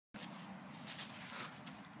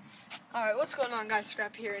Alright, what's going on, guys?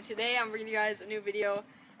 Scrapy here, and today I'm bringing you guys a new video,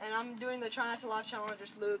 and I'm doing the Try Not to Laugh challenge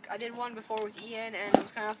with Luke. I did one before with Ian, and it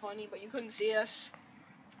was kind of funny, but you couldn't see us.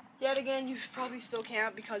 Yet again, you probably still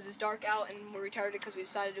can't because it's dark out, and we're retarded because we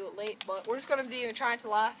decided to do it late, but we're just going to be trying to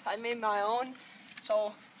laugh. I made my own,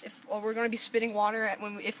 so we're going to be spitting water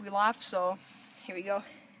if we laugh, so here we go.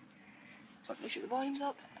 Fuck, make sure the volume's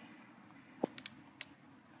up.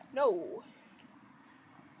 No.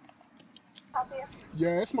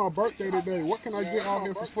 Yeah, it's my birthday today. What can I get out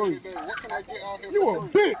here for free? You a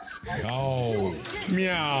bitch! Meow.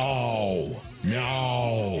 Meow.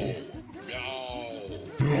 Meow.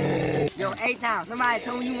 Meow. Yo, 8 times. Somebody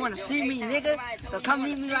told me you want to see me, nigga. So come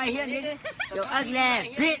meet me right here, nigga. Yo, ugly ass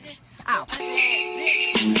bitch. Ow.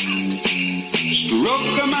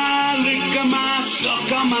 Stroke my, lick my, suck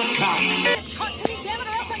my cock. Talk to me, damn it, or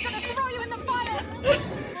else I'm gonna throw you in the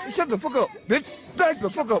fire! Shut the fuck up, bitch! Back the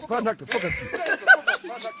fuck up! I'll knock the fuck up.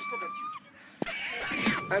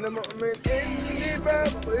 And I'm in the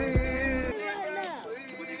please.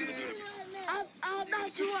 I'll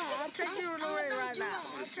knock you out. I'll take you in the ring right now.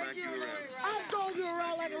 I'll throw you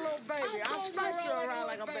around like a little baby. I'll smack you around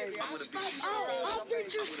like a baby. I'll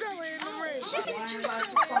beat you silly in the ring.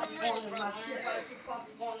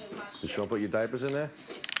 You sure put your diapers in there?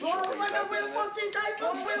 We're fucking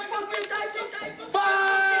diapers.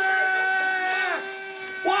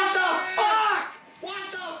 What the fuck? What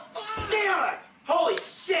the fuck? Damn it! Holy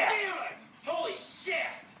shit! Damn it! Holy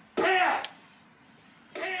shit! Piss!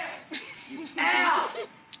 Piss! Ass!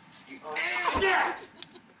 Shit!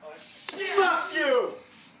 Shit! Fuck you!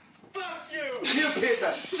 Fuck you! You piece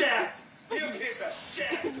of shit! You piece of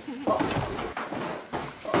shit!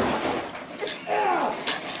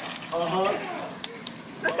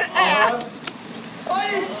 Are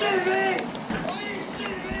you shitting me? Are you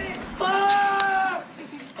shitting me? Fuck!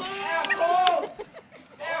 Asshole!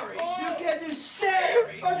 Sorry. You can't do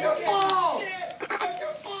shit on your ball!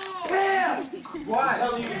 Bam! Why? I'm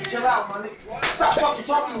telling you to chill out, my nigga. Stop fucking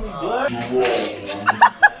talking to me, blood.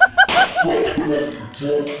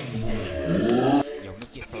 Yo,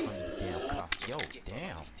 look get fucking on this damn car. Yo,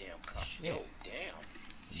 damn. Shit.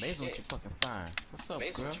 Amazing what you fucking find. What's up,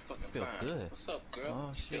 girl? Feel good. What's up, girl?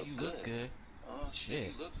 Oh shit, you look good.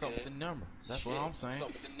 Shit. What's up with the number? That's what I'm saying.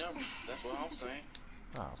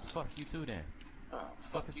 Oh, fuck you too then.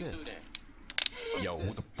 Fuck is this? Yo,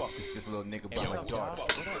 who the fuck is this little nigga by my dog?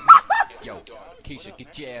 Yo, Keisha,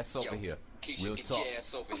 get your ass over here. Real talk.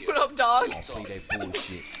 What up, dog? Don't play that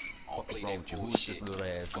bullshit. What's wrong with you? Who's this little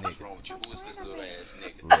ass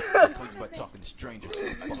nigga? I told you about talking to strangers.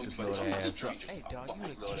 Fuck this little ass up. Hey, dog, you a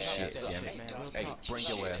shit, damn it, man. Hey, bring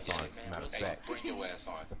your ass on. Matter of fact.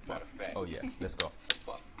 Oh, yeah, let's go.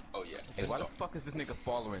 Hey, why the fuck is this nigga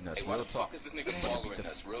following us? Real talk.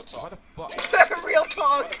 Why the fuck? Real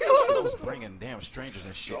talk. Who's bringing damn strangers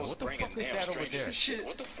and shit? What the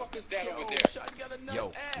fuck is that over there?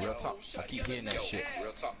 Yo, real talk. I keep hearing that shit.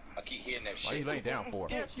 Why you laying down for?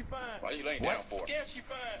 Why you laying down for?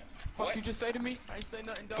 Fuck you just say to me? I ain't say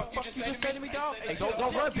nothing, dog. Fuck you just say to me, dog? Hey, don't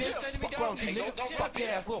run, bitch. Fuck wrong with you, nigga. Fuck your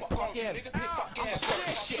ass, little punk ass bitch. I'm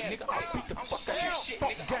fucking shit, nigga. I'll beat the fuck out of you.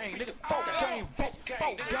 Fuck gang, nigga. Fuck gang, bitch.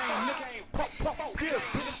 Fuck gang, nigga. Fuck, kill,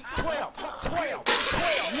 bitch. 12,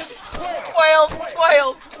 nigga.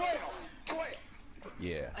 12.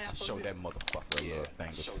 Yeah, show that motherfucker a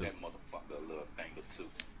little thing or two.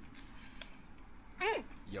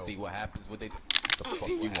 Yo. See what happens when they the fuck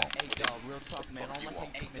you want. Hey dog, real talk, man. I don't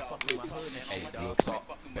like how you come and fuck with my hood and shit. Hey dog, real talk,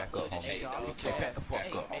 back up, homie. Hey back the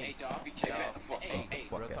fuck up. Hey dog, back the fuck up.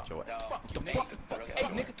 Fuck out your ass. Fuck the fuck. Hey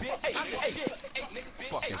nigga, bitch. Hey nigga,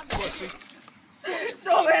 fucking pussy.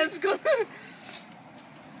 Oh, that's good.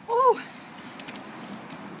 Oh.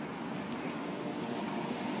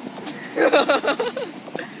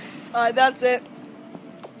 Alright, that's it.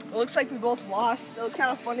 It looks like we both lost. It was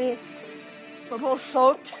kind of funny. We're both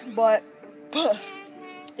soaked, but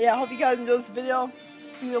yeah, I hope you guys enjoyed this video.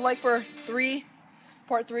 Give me a like for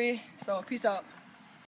part 3. So peace out.